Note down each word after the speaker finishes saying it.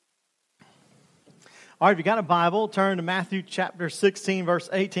All right, if you got a Bible, turn to Matthew chapter 16, verse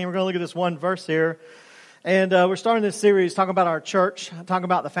 18. We're going to look at this one verse here. And we're starting this series talking about our church, talking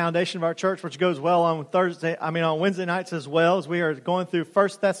about the foundation of our church, which goes well on Wednesday nights as well, as we are going through 1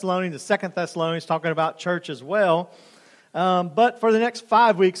 Thessalonians, the 2 Thessalonians, talking about church as well. But for the next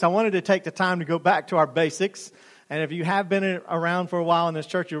 5 weeks, I wanted to take the time to go back to our basics. And if you have been around for a while in this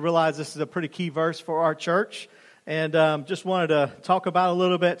church, you realize this is a pretty key verse for our church. And just wanted to talk about a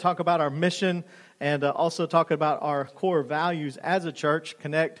little bit, talk about our mission, and also talk about our core values as a church: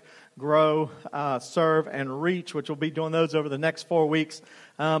 connect, grow, serve, and reach, which we'll be doing those over the next 4 weeks.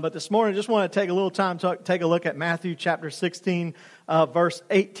 But this morning, I just want to take a little time to take a look at Matthew chapter 16, verse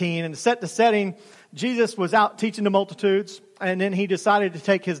 18. And to set the setting, Jesus was out teaching the multitudes, and then he decided to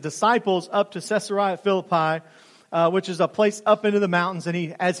take his disciples up to Caesarea Philippi, which is a place up into the mountains,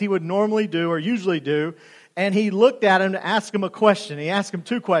 and as he would normally do or usually do. And he looked at him to ask him a question. He asked him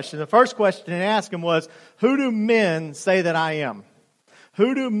two questions. The first question he asked him was, "Who do men say that I am?"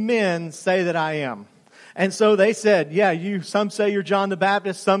 Who do men say that I am? And so they said, some say you're John the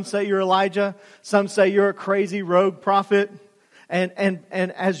Baptist, some say you're Elijah, some say you're a crazy rogue prophet. And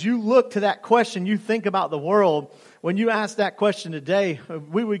as you look to that question, you think about the world. When you ask that question today,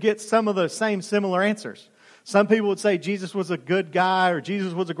 we would get some of the same similar answers. Some people would say Jesus was a good guy, or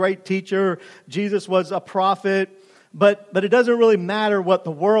Jesus was a great teacher, or Jesus was a prophet. But it doesn't really matter what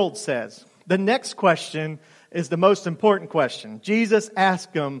the world says. The next question is the most important question. Jesus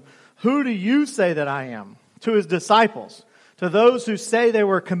asked them, "Who do you say that I am?" To his disciples, to those who say they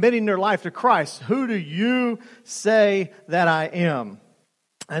were committing their life to Christ. "Who do you say that I am?"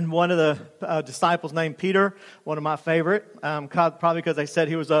 And one of the disciples named Peter, one of my favorite, probably because they said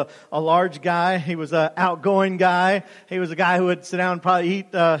he was a large guy. He was an outgoing guy. He was a guy who would sit down and probably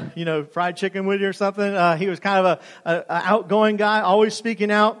eat, fried chicken with you or something. He was kind of an outgoing guy, always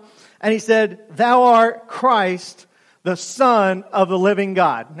speaking out. And he said, "Thou art Christ, the Son of the living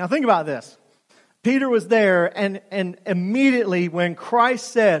God." Now think about this. Peter was there, and immediately when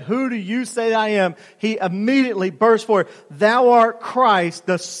Christ said, "Who do you say that I am?" he immediately burst forth, "Thou art Christ,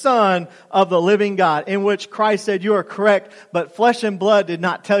 the Son of the living God." In which Christ said, "You are correct, but flesh and blood did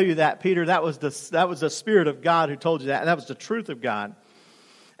not tell you that, Peter. That was the Spirit of God who told you that, and that was the truth of God."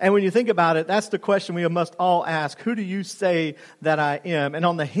 And when you think about it, that's the question we must all ask. Who do you say that I am? And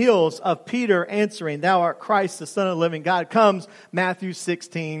on the heels of Peter answering, "Thou art Christ, the Son of the living God," comes Matthew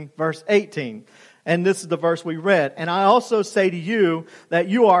 16, verse 18. And this is the verse we read. "And I also say to you that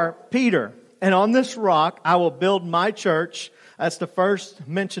you are Peter, and on this rock I will build my church." That's the first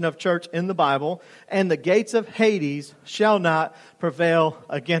mention of church in the Bible. "And the gates of Hades shall not prevail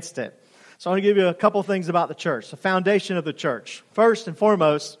against it." So I want to give you a couple things about the church, the foundation of the church. First and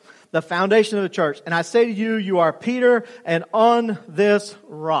foremost, the foundation of the church. "And I say to you, you are Peter, and on this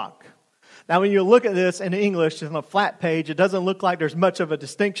rock." Now, when you look at this in English, on a flat page, it doesn't look like there's much of a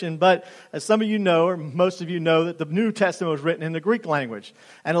distinction. But as some of you know, or most of you know, that the New Testament was written in the Greek language.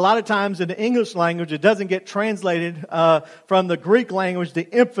 And a lot of times in the English language, it doesn't get translated from the Greek language, the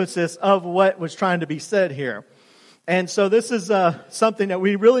emphasis of what was trying to be said here. And so this is something that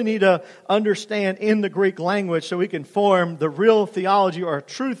we really need to understand in the Greek language so we can form the real theology or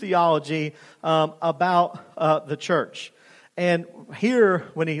true theology about the church. And here,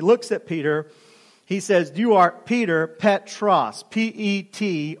 when he looks at Peter, he says, "You are Peter, Petros,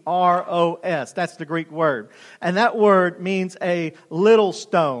 Petros. That's the Greek word. And that word means a little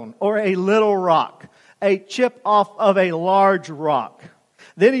stone or a little rock, a chip off of a large rock.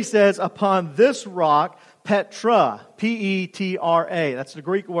 Then he says, "Upon this rock, Petra, Petra. That's the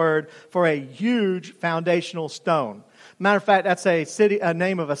Greek word for a huge foundational stone. Matter of fact, that's a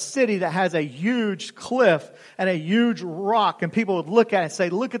name of a city that has a huge cliff and a huge rock. And people would look at it and say,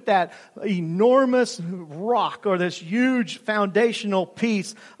 "Look at that enormous rock," or this huge foundational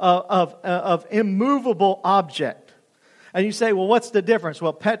piece of immovable object. And you say, "Well, what's the difference?"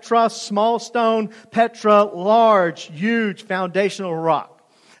 Well, Petra, small stone; Petra, large, huge foundational rock.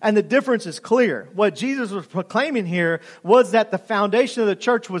 And the difference is clear. What Jesus was proclaiming here was that the foundation of the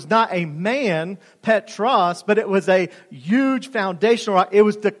church was not a man, Petros, but it was a huge foundational rock. It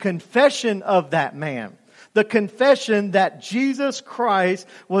was the confession of that man. The confession that Jesus Christ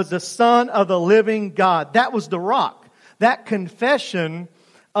was the Son of the living God. That was the rock. That confession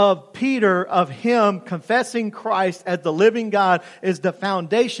of Peter, of him confessing Christ as the living God, is the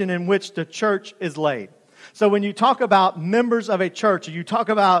foundation in which the church is laid. So when you talk about members of a church, or you talk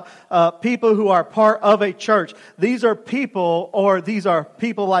about people who are part of a church, these are people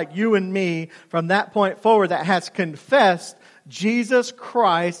like you and me from that point forward that has confessed Jesus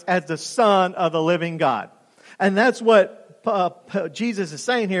Christ as the Son of the living God. And that's what Jesus is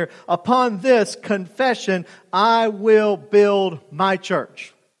saying here, upon this confession, I will build my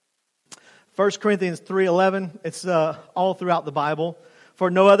church. 1 Corinthians 3:11, it's all throughout the Bible. For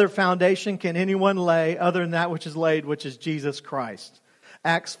no other foundation can anyone lay other than that which is laid, which is Jesus Christ.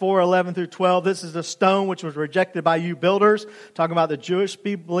 Acts 4:11 through 12, this is the stone which was rejected by you builders, talking about the Jewish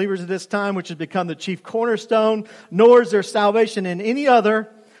believers at this time, which has become the chief cornerstone, nor is there salvation in any other,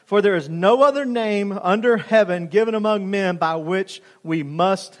 for there is no other name under heaven given among men by which we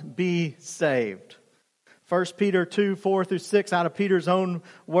must be saved. 1 Peter 2:4 through 6, out of Peter's own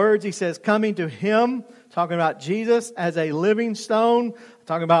words, he says, coming to him, talking about Jesus as a living stone,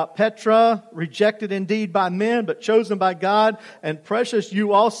 talking about Petra, rejected indeed by men, but chosen by God, and precious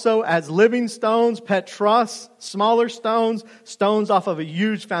you also as living stones, Petros, smaller stones, stones off of a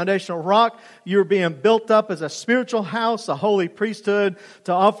huge foundational rock. You're being built up as a spiritual house, a holy priesthood,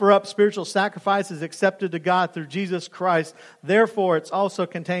 to offer up spiritual sacrifices accepted to God through Jesus Christ. Therefore, it's also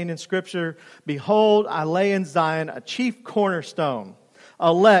contained in Scripture, behold, I lay in Zion a chief cornerstone,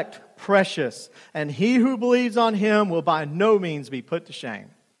 elect, precious, and he who believes on him will by no means be put to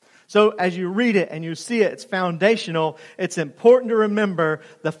shame. So as you read it and you see it, it's foundational. It's important to remember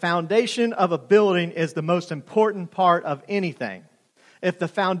the foundation of a building is the most important part of anything. If the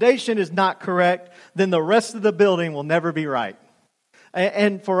foundation is not correct, then the rest of the building will never be right.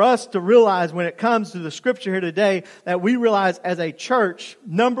 And for us to realize when it comes to the Scripture here today, that we realize as a church,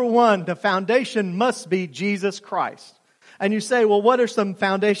 number one, the foundation must be Jesus Christ. And you say, well, what are some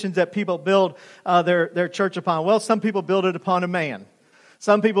foundations that people build their church upon? Well, some people build it upon a man.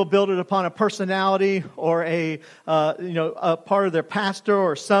 Some people build it upon a personality or a part of their pastor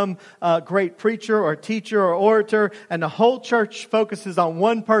or some great preacher or teacher or orator. And the whole church focuses on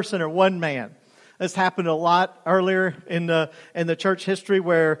one person or one man. This happened a lot earlier in the church history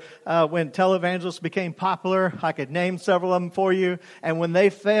where when televangelists became popular, I could name several of them for you. And when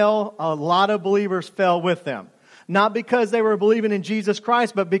they fell, a lot of believers fell with them. Not because they were believing in Jesus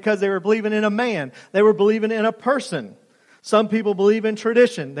Christ, but because they were believing in a man. They were believing in a person. Some people believe in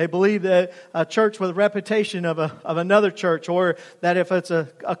tradition. They believe that a church with a reputation of another church, or that if it's a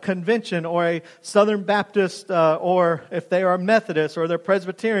convention or a Southern Baptist, or if they are Methodist or they're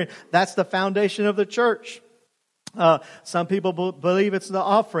Presbyterian, that's the foundation of the church. Some people believe it's the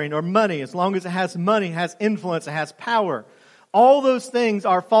offering or money. As long as it has money, it has influence, it has power. All those things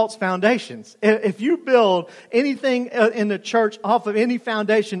are false foundations. If you build anything in the church off of any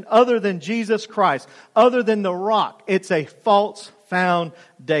foundation other than Jesus Christ, other than the rock, it's a false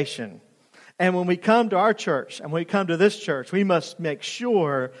foundation. And when we come to our church, and when we come to this church, we must make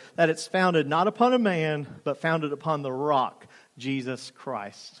sure that it's founded not upon a man, but founded upon the rock, Jesus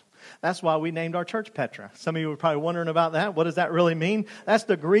Christ. That's why we named our church Petra. Some of you were probably wondering about that. What does that really mean? That's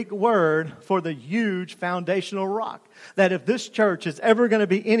the Greek word for the huge foundational rock. That if this church is ever going to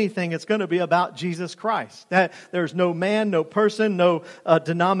be anything, it's going to be about Jesus Christ. That there's no man, no person, no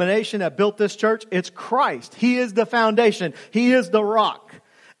denomination that built this church. It's Christ. He is the foundation. He is the rock.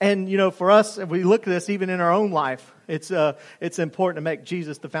 And, for us, if we look at this even in our own life, it's important to make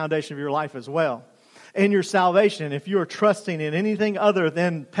Jesus the foundation of your life as well. In your salvation, if you are trusting in anything other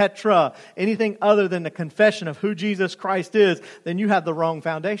than Petra, anything other than the confession of who Jesus Christ is, then you have the wrong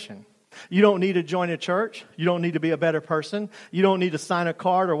foundation. You don't need to join a church. You don't need to be a better person. You don't need to sign a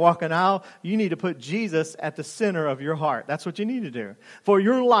card or walk an aisle. You need to put Jesus at the center of your heart. That's what you need to do. For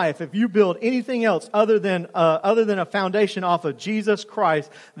your life, if you build anything else other than a foundation off of Jesus Christ,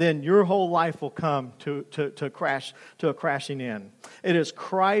 then your whole life will come to a crashing end. It is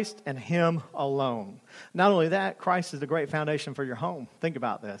Christ and Him alone. Not only that, Christ is the great foundation for your home. Think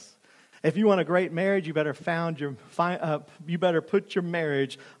about this. If you want a great marriage, you better put your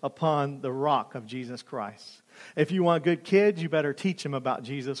marriage upon the rock of Jesus Christ. If you want good kids, you better teach them about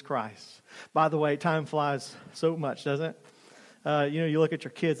Jesus Christ. By the way, time flies so much, doesn't it? You look at your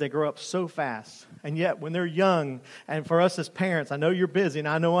kids, they grow up so fast. And yet, when they're young, and for us as parents, I know you're busy and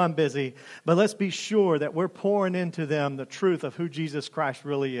I know I'm busy, but let's be sure that we're pouring into them the truth of who Jesus Christ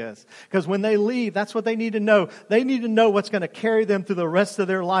really is. Because when they leave, that's what they need to know. They need to know what's going to carry them through the rest of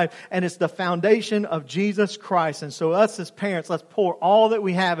their life. And it's the foundation of Jesus Christ. And so us as parents, let's pour all that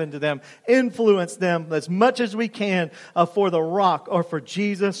we have into them, influence them as much as we can for the rock or for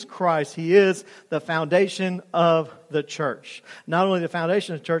Jesus Christ. He is the foundation of the church. Not only the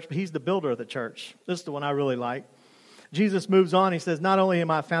foundation of the church, but He's the builder of the church. This is the one I really like. Jesus moves on. He says, not only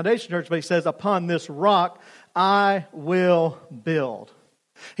am I a foundation church, but He says, upon this rock I will build.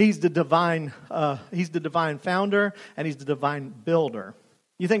 He's the divine founder, and He's the divine builder.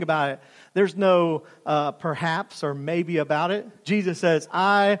 You think about it. There's no perhaps or maybe about it. Jesus says,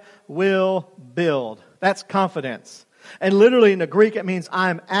 I will build. That's confidence. And literally in the Greek, it means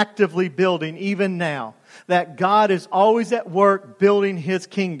I'm actively building even now. That God is always at work building His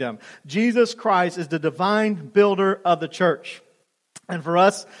kingdom. Jesus Christ is the divine builder of the church. And for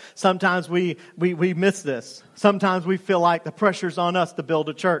us, sometimes we miss this. Sometimes we feel like the pressure's on us to build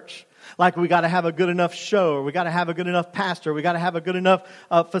a church. Like we got to have a good enough show, or we got to have a good enough pastor, we got to have a good enough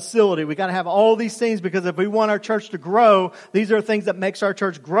facility, we got to have all these things, because if we want our church to grow, these are things that makes our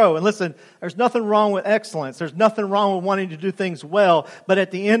church grow. And listen, there's nothing wrong with excellence. There's nothing wrong with wanting to do things well. But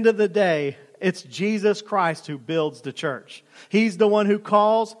at the end of the day, it's Jesus Christ who builds the church. He's the one who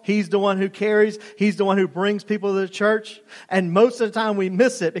calls. He's the one who carries. He's the one who brings people to the church. And most of the time we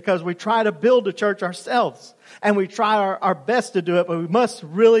miss it because we try to build the church ourselves. And we try our best to do it, but we must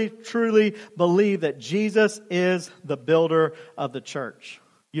really, truly believe that Jesus is the builder of the church.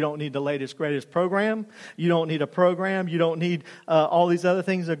 You don't need the latest, greatest program. You don't need a program. You don't need all these other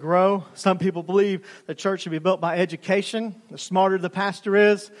things to grow. Some people believe the church should be built by education. The smarter the pastor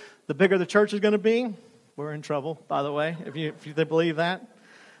is, the bigger the church is going to be. We're in trouble, by the way, if they believe that.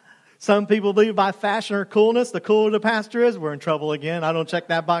 Some people believe by fashion or coolness. The cooler the pastor is, we're in trouble again. I don't check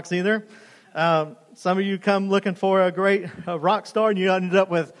that box either. Some of you come looking for a great rock star and you ended up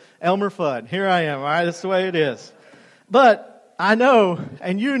with Elmer Fudd. Here I am, all right? That's the way it is. But I know,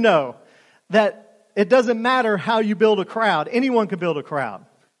 and you know, that it doesn't matter how you build a crowd. Anyone can build a crowd.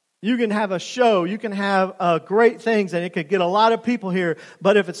 You can have a show, you can have great things, and it could get a lot of people here.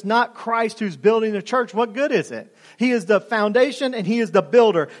 But if it's not Christ who's building the church, what good is it? He is the foundation and He is the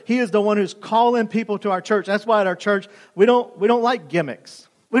builder. He is the one who's calling people to our church. That's why at our church, we don't like gimmicks.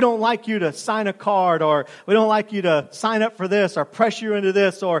 We don't like you to sign a card, or we don't like you to sign up for this or press you into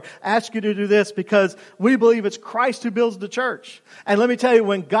this or ask you to do this, because we believe it's Christ who builds the church. And let me tell you,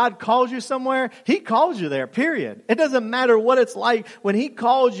 when God calls you somewhere, He calls you there, period. It doesn't matter what it's like. When He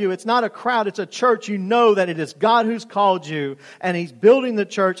calls you, it's not a crowd, it's a church. You know that it is God who's called you, and He's building the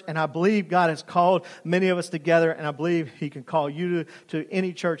church. And I believe God has called many of us together, and I believe He can call you to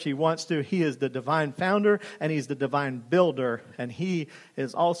any church He wants to. He is the divine founder, and He's the divine builder, and He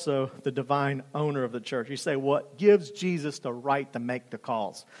is also the divine owner of the church. You say, what gives Jesus the right to make the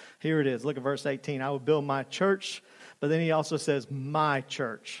calls? Here it is. Look at verse 18. I will build my church. But then He also says, my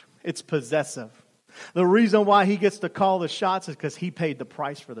church. It's possessive. The reason why He gets to call the shots is because He paid the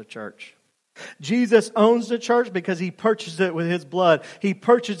price for the church. Jesus owns the church because He purchased it with His blood. He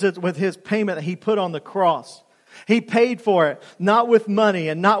purchased it with His payment that He put on the cross. He paid for it, not with money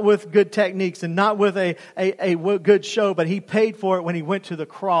and not with good techniques and not with a good show, but He paid for it when He went to the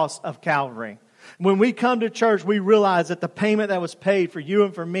cross of Calvary. When we come to church, we realize that the payment that was paid for you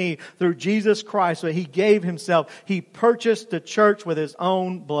and for me through Jesus Christ, when He gave Himself, He purchased the church with His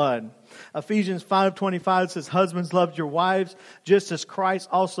own blood. Ephesians 5:25 says, husbands, love your wives, just as Christ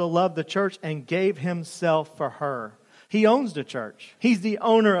also loved the church and gave Himself for her. He owns the church. He's the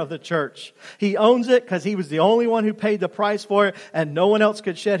owner of the church. He owns it because He was the only one who paid the price for it, and no one else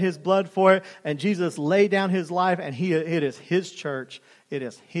could shed His blood for it. And Jesus laid down His life, and it is His church. It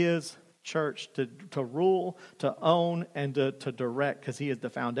is His church to rule, to own, and to direct, because He is the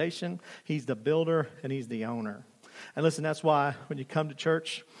foundation, He's the builder, and He's the owner. And listen, that's why when you come to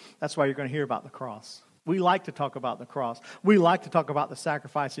church, that's why you're going to hear about the cross. We like to talk about the cross. We like to talk about the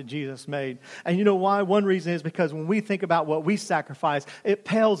sacrifice that Jesus made. And you know why? One reason is because when we think about what we sacrifice, it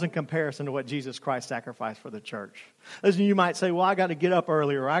pales in comparison to what Jesus Christ sacrificed for the church. Listen, you might say, well, I got to get up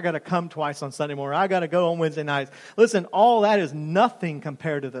earlier, or I got to come twice on Sunday morning, or I got to go on Wednesday nights. Listen, all that is nothing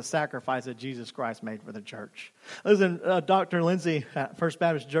compared to the sacrifice that Jesus Christ made for the church. Listen, Dr. Lindsay at First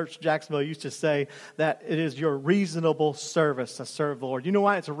Baptist Church Jacksonville used to say that it is your reasonable service to serve the Lord. You know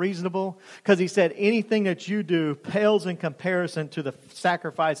why it's reasonable? Because he said anything that you do pales in comparison to the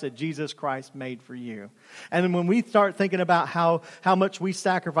sacrifice that Jesus Christ made for you. And then when we start thinking about how much we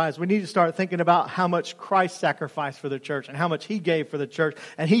sacrifice, we need to start thinking about how much Christ sacrificed for the church and how much He gave for the church,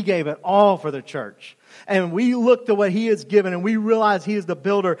 and He gave it all for the church. And we look to what He has given, and we realize He is the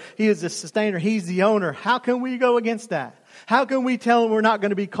builder, He is the sustainer, He's the owner. How can we go against that? How can we tell Him we're not going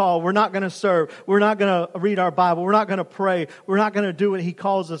to be called, we're not going to serve, we're not going to read our Bible, we're not going to pray, we're not going to do what He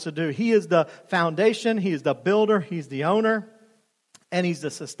calls us to do? He is the foundation, He is the builder, He's the owner, and He's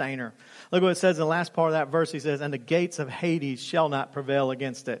the sustainer. Look what it says in the last part of that verse. He says, and the gates of Hades shall not prevail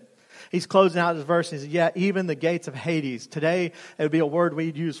against it. He's closing out his verse. He says, yeah, even the gates of Hades. Today, it would be a word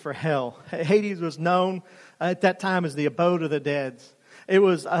we'd use for hell. Hades was known at that time as the abode of the dead. It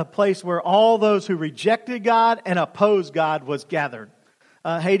was a place where all those who rejected God and opposed God was gathered.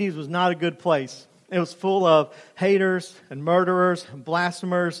 Hades was not a good place. It was full of haters and murderers and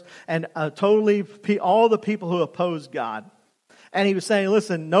blasphemers and all the people who opposed God. And he was saying,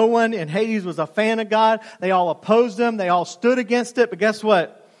 listen, no one in Hades was a fan of God. They all opposed him. They all stood against it. But guess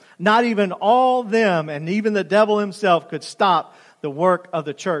what? Not even all them and even the devil himself could stop the work of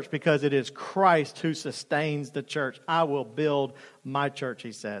the church, because it is Christ who sustains the church. I will build my church,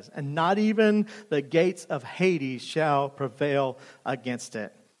 he says. And not even the gates of Hades shall prevail against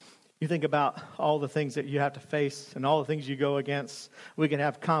it. You think about all the things that you have to face and all the things you go against, we can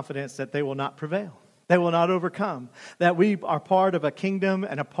have confidence that they will not prevail. They will not overcome. That we are part of a kingdom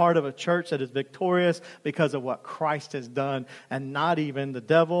and a part of a church that is victorious because of what Christ has done. And not even the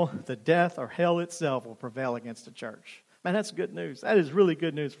devil, the death, or hell itself will prevail against the church. Man, that's good news. That is really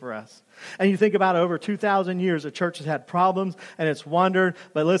good news for us. And you think about over 2,000 years, the church has had problems and it's wandered.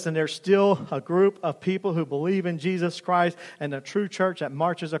 But listen, there's still a group of people who believe in Jesus Christ and a true church that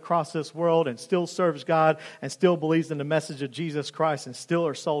marches across this world and still serves God and still believes in the message of Jesus Christ and still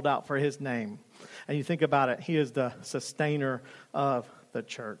are sold out for His name. And you think about it, He is the sustainer of the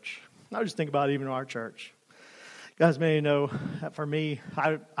church. I just think about even our church. Guys, many of you know that for me,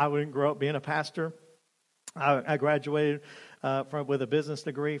 I wouldn't grow up being a pastor. I graduated with a business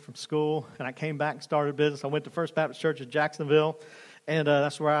degree from school, and I came back and started a business. I went to First Baptist Church in Jacksonville, and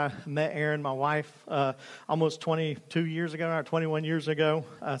that's where I met Erin, my wife, almost 22 years ago, or 21 years ago,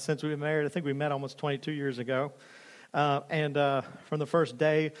 since we've been married. I think we met almost 22 years ago. And from the first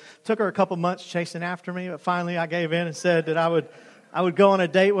day, took her a couple months chasing after me, but finally I gave in and said that I would go on a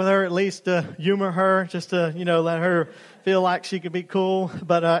date with her, at least to humor her, just to, let her feel like she could be cool.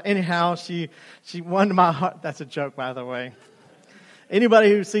 But anyhow, she won my heart. That's a joke, by the way. Anybody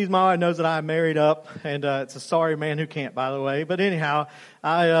who sees my wife knows that I'm married up, and it's a sorry man who can't, by the way. But anyhow,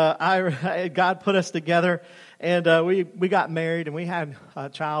 God put us together, and we got married, and we had a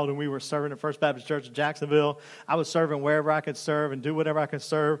child, and we were serving at First Baptist Church in Jacksonville. I was serving wherever I could serve and do whatever I could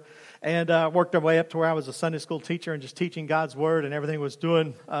serve. And worked our way up to where I was a Sunday school teacher and just teaching God's Word, and everything was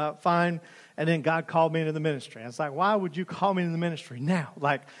doing fine. And then God called me into the ministry. I was like, why would you call me into the ministry now?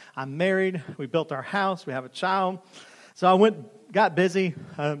 Like, I'm married, we built our house, we have a child. So I got busy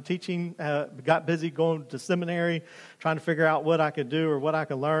teaching, got busy going to seminary, trying to figure out what I could do or what I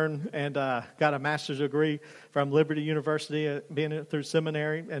could learn, and got a master's degree from Liberty University, being through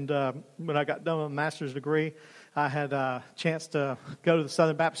seminary. And when I got done with a master's degree, I had a chance to go to the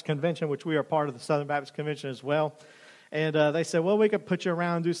Southern Baptist Convention, which we are part of the Southern Baptist Convention as well. And they said, well, we could put you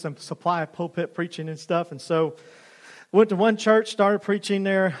around and do some supply pulpit preaching and stuff. And so went to one church, started preaching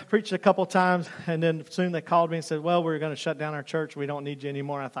there, preached a couple times, and then soon they called me and said, well, we're going to shut down our church. We don't need you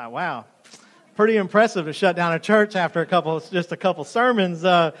anymore. And I thought, wow, pretty impressive to shut down a church after just a couple sermons.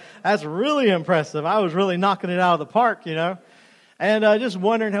 That's really impressive. I was really knocking it out of the park, And just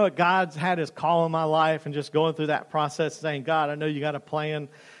wondering how God's had His call in my life, and just going through that process, saying, God, I know you got a plan.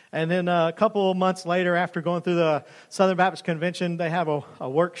 And then a couple of months later, after going through the Southern Baptist Convention, they have a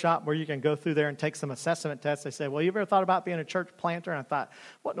workshop where you can go through there and take some assessment tests. They said, well, you ever thought about being a church planter? And I thought,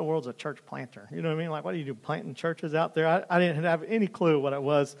 what in the world's a church planter? You know what I mean? Like, what do you do, planting churches out there? I didn't have any clue what it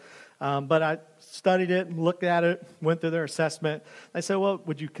was. But I studied it, looked at it, went through their assessment. They said, well,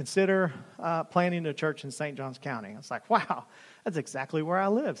 would you consider planting a church in St. Johns County? I was like, wow, that's exactly where I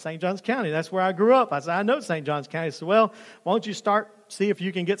live, St. Johns County. That's where I grew up. I said, I know St. Johns County. I said, well, why don't you see if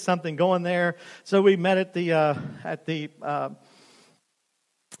you can get something going there. So we met at the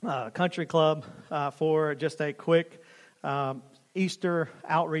country club for just a quick Easter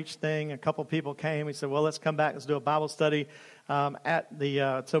outreach thing. A couple people came. We said, well, let's come back. Let's do a Bible study.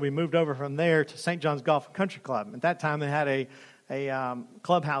 So we moved over from there to St. John's Golf and Country Club. At that time, they had a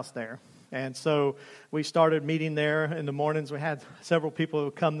clubhouse there. And so we started meeting there in the mornings. We had several people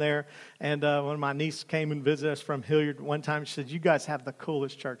who come there. And when my niece came and visited us from Hilliard one time, she said, you guys have the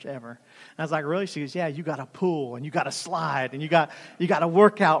coolest church ever. And I was like, really? She goes, yeah, you got a pool, and you got a slide, and you got a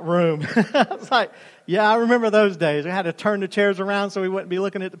workout room. I was like, yeah, I remember those days. We had to turn the chairs around so we wouldn't be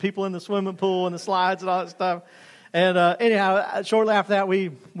looking at the people in the swimming pool and the slides and all that stuff. And anyhow, shortly after that, we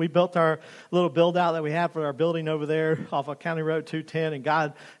built our little build out that we have for our building over there off of County Road 210, and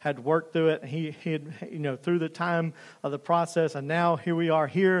God had worked through it. He had, through the time of the process, and now here we are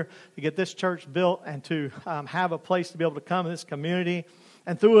here to get this church built and to have a place to be able to come in this community.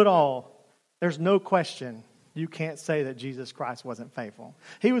 And through it all, there's no question. You can't say that Jesus Christ wasn't faithful.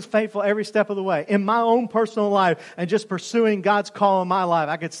 He was faithful every step of the way. In my own personal life and just pursuing God's call in my life,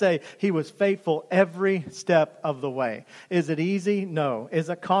 I could say He was faithful every step of the way. Is it easy? No. Is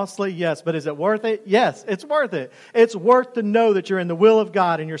it costly? Yes. But is it worth it? Yes, it's worth it. It's worth to know that you're in the will of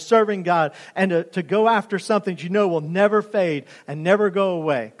God and you're serving God, and to go after something that you know will never fade and never go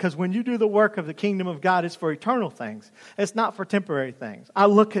away. Because when you do the work of the kingdom of God, it's for eternal things. It's not for temporary things. I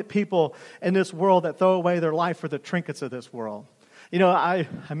look at people in this world that throw away their life for the trinkets of this world. You know, I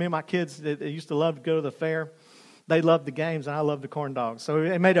mean, my kids, they used to love to go to the fair. They loved the games, and I loved the corn dogs. So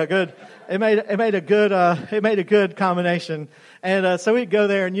it made a good combination. And so we'd go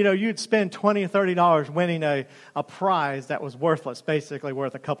there, and you'd spend $20 or $30 winning a prize that was worthless, basically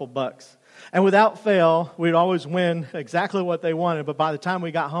worth a couple bucks. And without fail, we'd always win exactly what they wanted. But by the time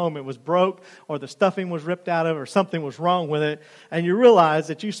we got home, it was broke, or the stuffing was ripped out of it, or something was wrong with it. And you realize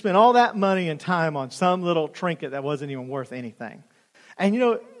that you spent all that money and time on some little trinket that wasn't even worth anything.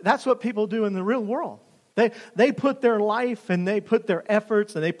 And that's what people do in the real world. They put their life and they put their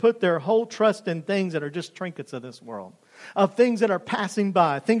efforts and they put their whole trust in things that are just trinkets of this world. Of things that are passing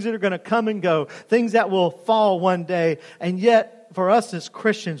by, things that are going to come and go, things that will fall one day. And yet, for us as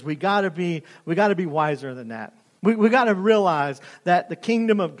Christians, we got to be wiser than that. We got to realize that the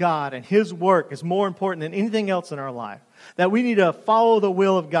kingdom of God and His work is more important than anything else in our life. That we need to follow the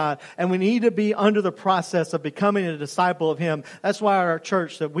will of God, and we need to be under the process of becoming a disciple of Him. That's why our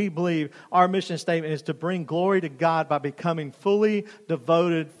church, that we believe our mission statement is to bring glory to God by becoming fully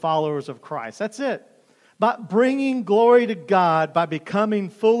devoted followers of Christ. That's it. But bringing glory to God by becoming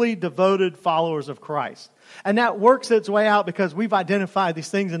fully devoted followers of Christ. And that works its way out because we've identified these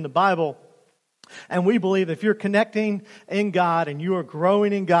things in the Bible. And we believe if you're connecting in God and you are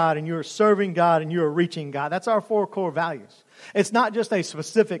growing in God and you are serving God and you are reaching God, that's our 4 core values. It's not just a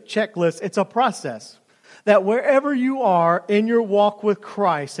specific checklist, it's a process. That wherever you are in your walk with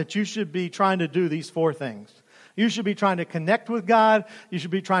Christ, that you should be trying to do these 4 things. You should be trying to connect with God. You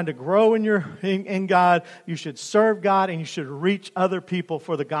should be trying to grow in God. You should serve God, and you should reach other people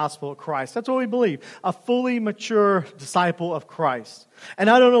for the gospel of Christ. That's what we believe. A fully mature disciple of Christ. And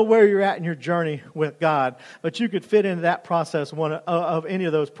I don't know where you're at in your journey with God, but you could fit into that process, one of any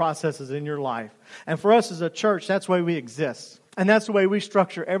of those processes in your life. And for us as a church, that's the way we exist. And that's the way we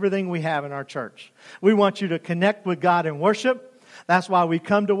structure everything we have in our church. We want you to connect with God in worship. That's why we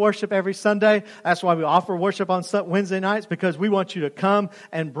come to worship every Sunday. That's why we offer worship on Wednesday nights, because we want you to come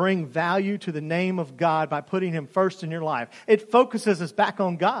and bring value to the name of God by putting Him first in your life. It focuses us back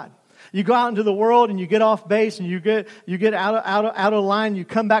on God. You go out into the world and you get off base and you get out of line. You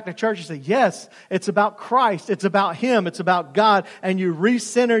come back to church and say, yes, it's about Christ. It's about Him. It's about God. And you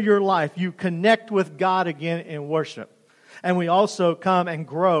recenter your life. You connect with God again in worship. And we also come and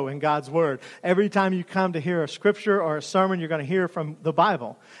grow in God's Word. Every time you come to hear a scripture or a sermon, you're going to hear from the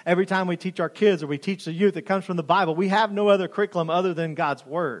Bible. Every time we teach our kids or we teach the youth, it comes from the Bible. We have no other curriculum other than God's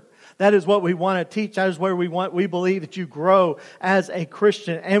Word. That is what we want to teach. That is where we believe that you grow as a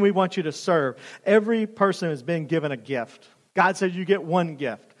Christian, and we want you to serve. Every person has been given a gift. God says you get one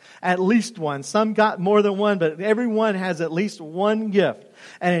gift. At least one. Some got more than one, but everyone has at least one gift.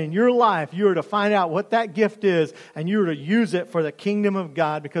 And in your life, you are to find out what that gift is, and you are to use it for the kingdom of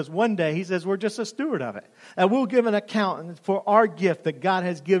God, because one day He says we're just a steward of it. And we'll give an account for our gift that God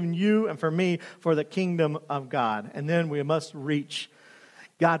has given you and for me for the kingdom of God. And then we must reach.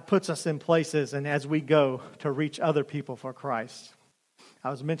 God puts us in places, and as we go, to reach other people for Christ.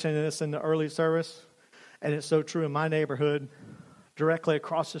 I was mentioning this in the early service, and it's so true in my neighborhood. Directly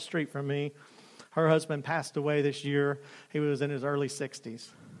across the street from me, her husband passed away this year. He was in his early 60s.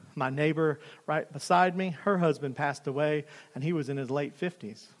 My neighbor right beside me, her husband passed away, and he was in his late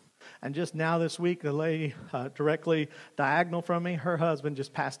 50s. And just now this week, the lady directly diagonal from me, her husband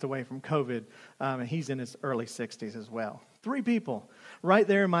just passed away from COVID, and he's in his early 60s as well. 3 people right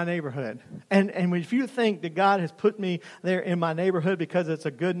there in my neighborhood. And if you think that God has put me there in my neighborhood because it's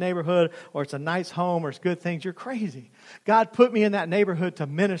a good neighborhood or it's a nice home or it's good things, you're crazy. God put me in that neighborhood to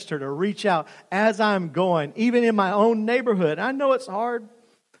minister, to reach out as I'm going, even in my own neighborhood. I know it's hard.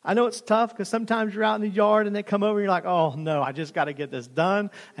 I know it's tough because sometimes you're out in the yard and they come over and you're like, oh no, I just got to get this done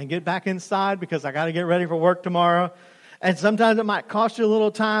and get back inside because I got to get ready for work tomorrow. And sometimes it might cost you a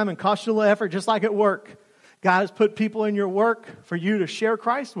little time and cost you a little effort, just like at work. God has put people in your work for you to share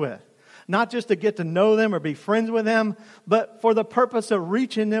Christ with. Not just to get to know them or be friends with them, but for the purpose of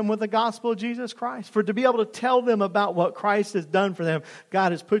reaching them with the gospel of Jesus Christ. For to be able to tell them about what Christ has done for them.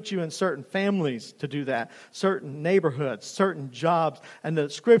 God has put you in certain families to do that. Certain neighborhoods, certain jobs. And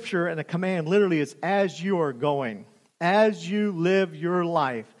the scripture and the command literally is as you are going. As you live your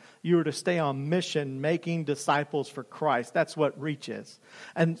life, you are to stay on mission, making disciples for Christ. That's what reach is.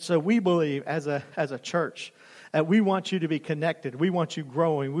 And so we believe as a church that we want you to be connected. We want you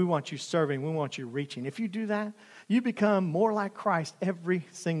growing. We want you serving. We want you reaching. If you do that, you become more like Christ every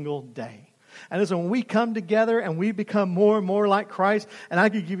single day. And listen, when we come together and we become more and more like Christ, and I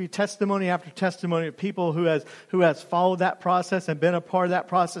could give you testimony after testimony of people who has followed that process and been a part of that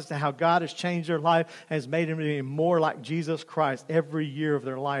process and how God has changed their life and has made them to be more like Jesus Christ every year of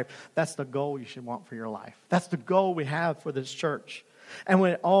their life. That's the goal you should want for your life. That's the goal we have for this church. And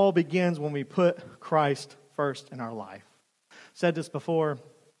when it all begins when we put Christ first in our life. Said this before,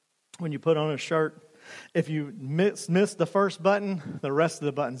 when you put on a shirt, if you miss the first button, the rest of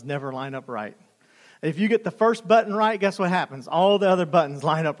the buttons never line up right. If you get the first button right, guess what happens? All the other buttons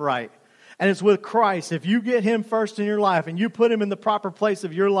line up right. And it's with Christ. If you get Him first in your life and you put Him in the proper place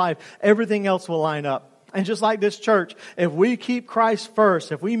of your life, everything else will line up. And just like this church, if we keep Christ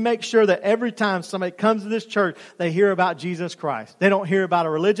first, if we make sure that every time somebody comes to this church, they hear about Jesus Christ. They don't hear about a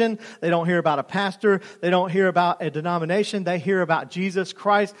religion. They don't hear about a pastor. They don't hear about a denomination. They hear about Jesus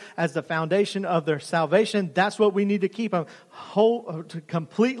Christ as the foundation of their salvation. That's what we need to keep them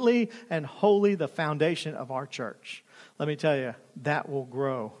completely and wholly the foundation of our church. Let me tell you, that will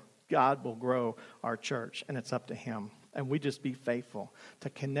grow. God will grow our church, and it's up to Him. And we just be faithful to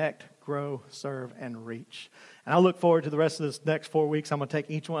connect, grow, serve, and reach. And I look forward to the rest of this next 4 weeks. I'm going to take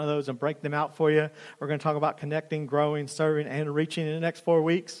each one of those and break them out for you. We're going to talk about connecting, growing, serving, and reaching in the next 4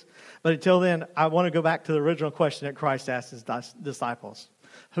 weeks. But until then, I want to go back to the original question that Christ asked His disciples.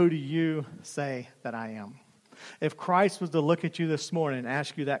 Who do you say that I am? If Christ was to look at you this morning and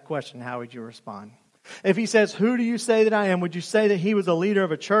ask you that question, how would you respond? If He says, who do you say that I am? Would you say that He was a leader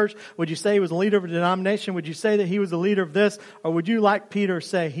of a church? Would you say He was a leader of a denomination? Would you say that He was a leader of this? Or would you, like Peter,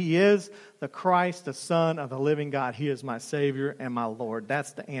 say, He is the Christ, the Son of the living God. He is my Savior and my Lord.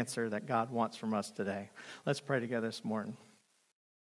 That's the answer that God wants from us today. Let's pray together this morning.